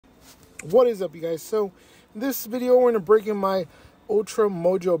What is up, you guys? So in this video we're going to break in my Ultra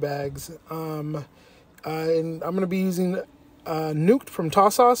Mojo bags, and I'm going to be using Nuked from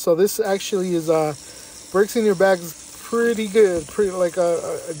Tossos. So this actually is breaks in your bags pretty good, pretty like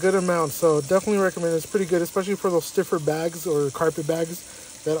a good amount. So definitely recommend it. It's pretty good, especially for those stiffer bags or carpet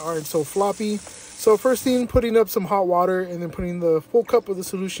bags that aren't so floppy. So first thing, putting up some hot water and then putting the full cup of the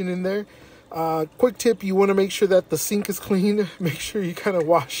solution in there. Quick tip, you want to make sure that the sink is clean. Make sure you kind of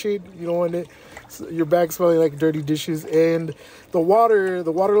wash it. You don't want your bag smelling like dirty dishes. And the water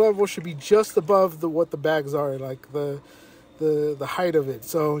level should be just above what the bags are, like the height of it.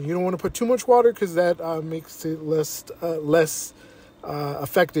 So you don't want to put too much water because that makes it less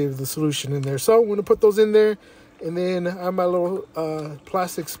effective, the solution in there. So I'm going to put those in there, and then I have my little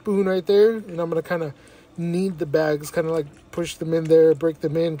plastic spoon right there, and I'm going to kind of knead the bags, kind of like push them in there, break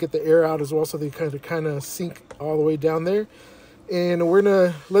them in, get the air out as well, so they kind of sink all the way down there. And we're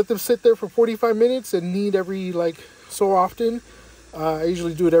gonna let them sit there for 45 minutes and knead every like so often. I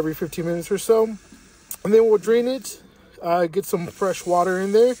usually do it every 15 minutes or so, and then we'll drain it, get some fresh water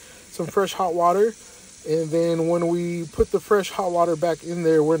in there, some fresh hot water. And then when we put the fresh hot water back in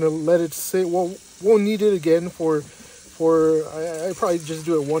there, we're gonna let it sit. We'll knead it again for I probably just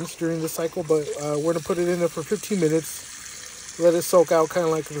do it once during the cycle, but we're gonna put it in there for 15 minutes, let it soak out, kind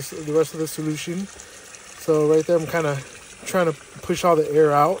of like the rest of the solution. So right there, I'm kind of trying to push all the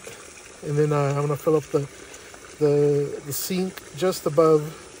air out, and then I'm gonna fill up the sink just above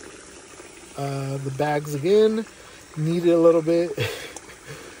the bags again, knead it a little bit.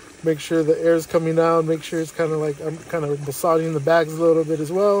 Make sure the air is coming out. Make sure it's kind of like I'm kind of massaging the bags a little bit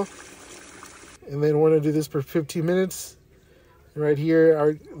as well. And then we're going to do this for 15 minutes. Right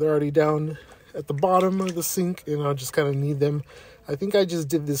here, they're already down at the bottom of the sink, and I'll just kind of knead them. I think I just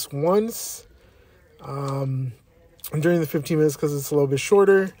did this once during the 15 minutes because it's a little bit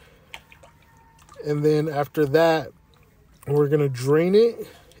shorter. And then after that, we're going to drain it.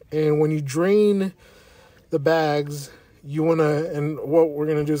 And when you drain the bags, you want to, and what we're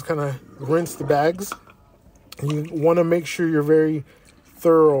going to do is kind of rinse the bags. You want to make sure you're very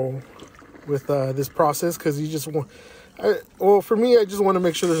thorough with this process, because you just want, well, for me, I just want to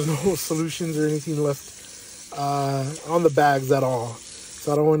make sure there's no solutions or anything left on the bags at all.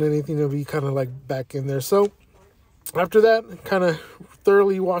 So I don't want anything to be kind of like back in there. So after that, kind of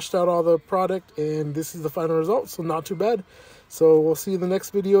thoroughly washed out all the product, and this is the final result. So not too bad. So we'll see you in the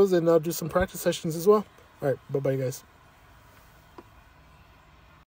next videos, and I'll do some practice sessions as well. All right, bye-bye, guys.